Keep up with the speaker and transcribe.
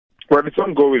Well, it's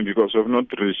ongoing because we've not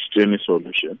reached any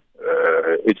solution.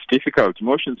 It's difficult.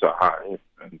 Emotions are high,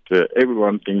 and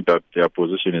everyone thinks that their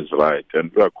position is right,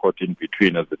 and we are caught in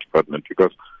between as the department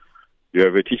because you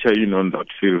have a teacher union that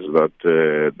feels that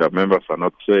the members are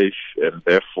not safe, and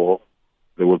therefore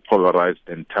they will polarize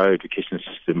the entire education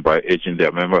system by urging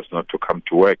their members not to come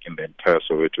to work in the entire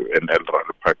Soweto and El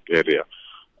Dorado Park area.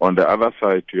 On the other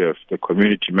side, you have the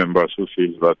community members who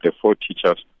feel that the 4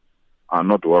 teachers are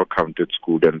not welcomed at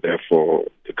school and therefore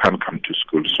they can't come to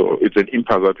school. So it's an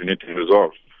impasse that we need to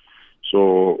resolve.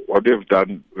 So what we've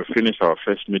done, we finished our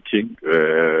first meeting.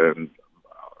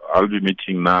 I'll be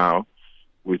meeting now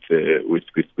with the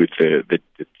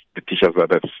teachers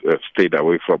that have stayed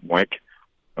away from work.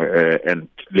 And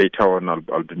later on,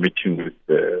 I'll be meeting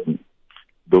with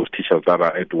those teachers that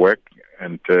are at work.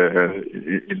 And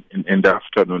in the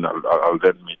afternoon, I'll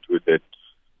then meet with the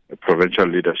provincial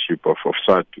leadership of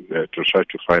SADTU to try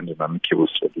to find an amicable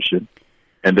solution.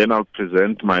 And then I'll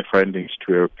present my findings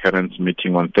to a parents'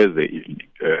 meeting on Thursday evening.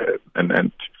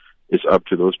 And it's up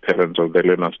to those parents or the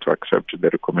learners to accept the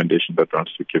recommendation that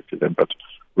wants to give to them. But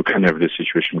we can't have this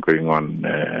situation going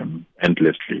on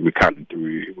endlessly. We can't.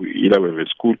 We either we have a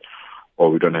school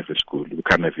or we don't have a school. We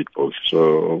can't have it both.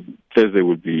 So Thursday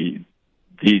will be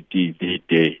the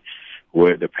day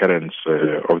where the parents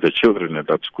of the children at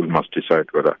that school must decide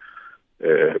whether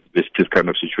this kind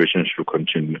of situation should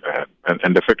continue.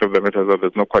 And the fact of the matter is that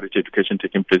there's no quality education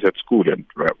taking place at school, and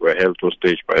we're held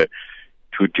hostage by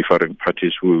 2 different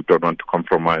parties who don't want to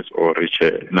compromise or reach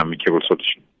an amicable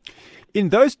solution. In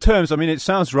those terms, I mean, it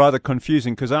sounds rather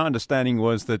confusing because our understanding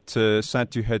was that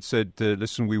SADTU had said,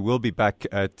 listen, we will be back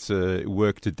at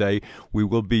work today. We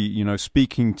will be,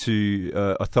 speaking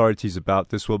to authorities about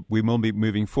this. We will be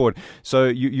moving forward. So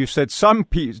you said some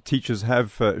teachers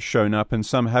have shown up and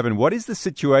some haven't. What is the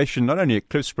situation, not only at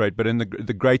Klipspruit, but in the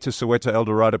greater Soweto El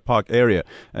Dorado Park area,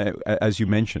 as you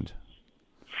mentioned?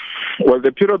 Well,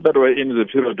 the period that we're in is a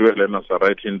period where learners are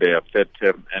writing their third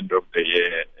term end of the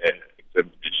year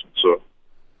examination. So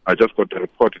I just got a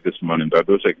report this morning that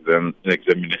those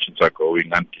examinations are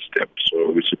going undisturbed.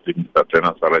 So which means that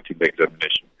learners are writing the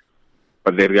examination.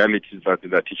 But the reality is that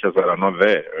the teachers are not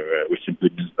there, which simply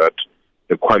means that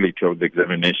the quality of the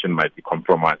examination might be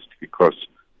compromised because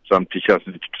some teachers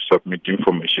need to submit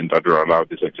information that will allow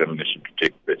this examination to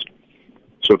take place.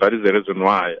 So that is the reason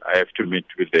why I have to meet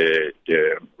with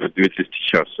these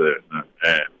teachers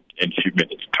in a few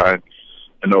minutes' time,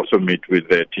 and also meet with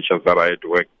the teachers that are at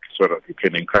work so that we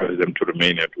can encourage them to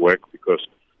remain at work, because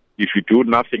if you do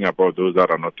nothing about those that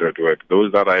are not at work,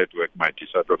 those that are at work might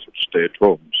decide also to stay at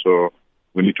home. So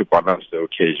we need to balance the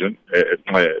occasion,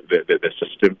 the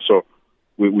system. So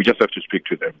we just have to speak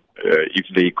to them. If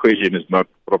the equation is not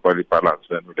properly balanced,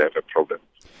 then we'll have a problem.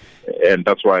 And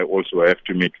that's why also I have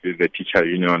to meet with the teacher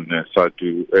union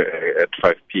SADTU at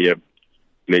 5 p.m.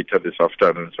 later this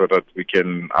afternoon so that we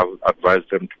can advise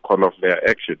them to call off their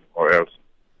action, or else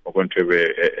we're going to have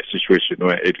a situation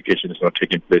where education is not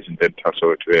taking place in the entire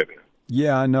Soweto area.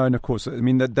 Yeah, I know, and of course, I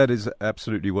mean, that is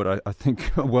absolutely what I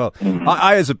think. Well,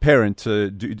 I as a parent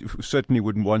certainly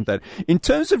wouldn't want that. In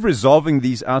terms of resolving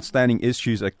these outstanding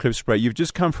issues at Klipspruit, you've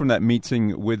just come from that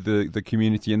meeting with the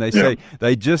community, and they say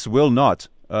they just will not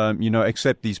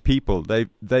accept these people.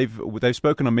 They've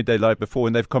spoken on Midday Live before,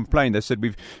 and they've complained. They said,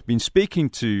 we've been speaking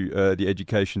to the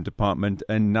education department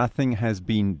and nothing has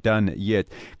been done yet.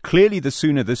 Clearly, the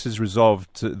sooner this is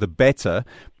resolved, the better,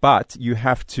 but you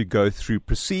have to go through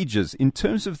procedures. In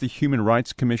terms of the Human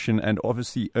Rights Commission and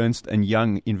obviously Ernst &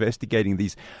 Young investigating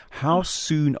these, how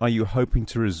soon are you hoping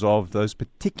to resolve those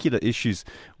particular issues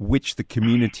which the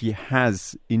community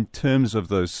has in terms of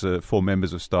those 4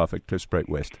 members of staff at Klipspruit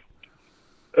West?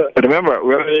 Remember,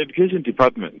 we're an education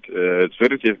department. It's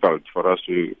very difficult for us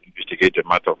to investigate a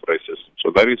matter of racism.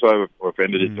 So that is why we've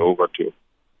handed it over to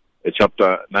a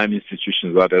Chapter 9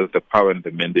 institutions that has the power and the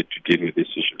mandate to deal with these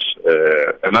issues.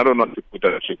 And I don't want to put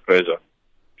extra pressure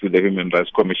to the Human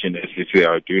Rights Commission as if they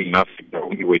are doing nothing. They're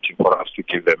only waiting for us to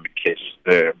give them a case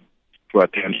to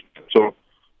attend. So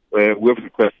we've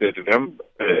requested them.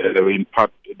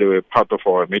 They were part of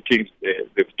our meetings.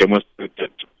 They've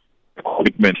demonstrated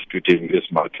commitment to deal with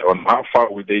this matter. On how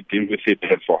far will they deal with it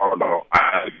and for how long,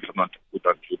 I cannot put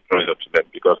that pressure to them,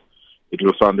 because it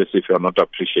will sound as if you are not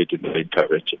appreciating the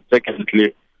intervention.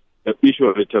 Secondly, the issue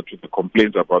related to the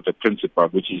complaints about the principal,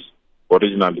 which is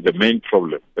originally the main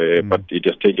problem, but it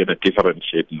has taken a different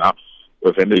shape now.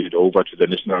 We've handed it over to the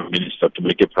national minister to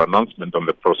make a pronouncement on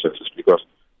the processes, because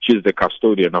she is the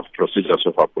custodian of procedures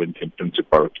of appointing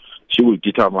principal. She will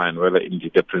determine whether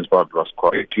indeed the principal was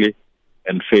correctly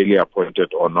and fairly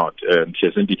appointed or not. And she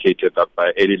has indicated that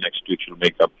by early next week she'll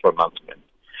make that pronouncement.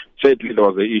 Thirdly, there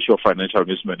was the issue of financial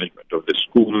mismanagement of the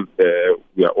school.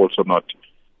 We are also not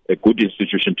a good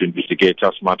institution to investigate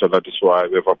as matter. That is why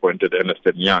we have appointed Ernst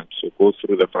 & Young to go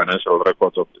through the financial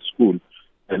records of the school,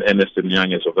 and Ernst &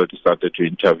 Young has already started to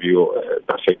interview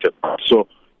the affected parties. So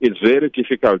it's very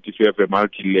difficult if you have a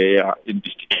multi-layer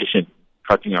investigation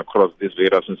cutting across these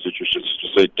various institutions to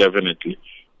say definitely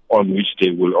on which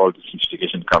day will all this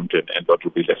investigation come to an end, what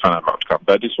will be the final outcome.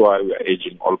 That is why we are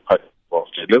urging all parties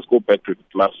involved. Let's go back to the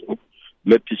classroom.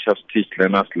 Let teachers teach,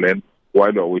 learners learn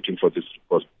while we are waiting for this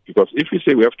report. Because if we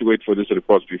say we have to wait for this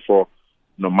report before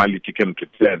normality can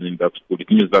return in that school, it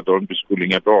means that there won't be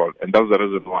schooling at all. And that's the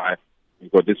reason why we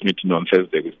got this meeting on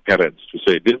Thursday with parents to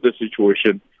say, this is the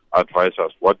situation, advise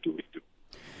us, what do we do?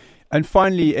 And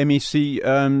finally,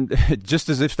 MEC, just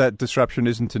as if that disruption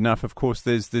isn't enough, of course,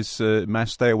 there's this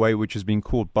mass stay away which is being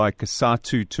called by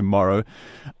SADTU tomorrow.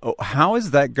 How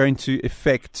is that going to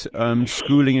affect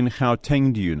schooling in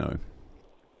Gauteng, do you know?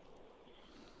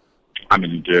 I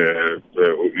mean,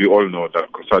 we all know that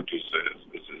SADTU is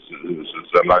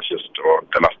the largest, or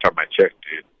the last time I checked,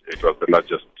 it was the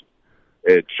largest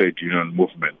trade union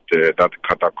movement that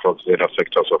cut across various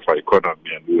sectors of our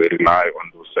economy, and we rely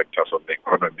on those sectors of the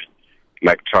economy,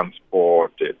 like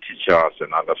transport, teachers,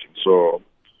 and other things. So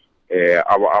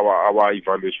our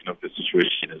evaluation of the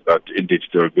situation is that indeed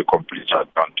there will be complete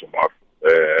shutdown tomorrow,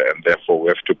 and therefore we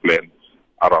have to plan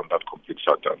around that complete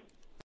shutdown.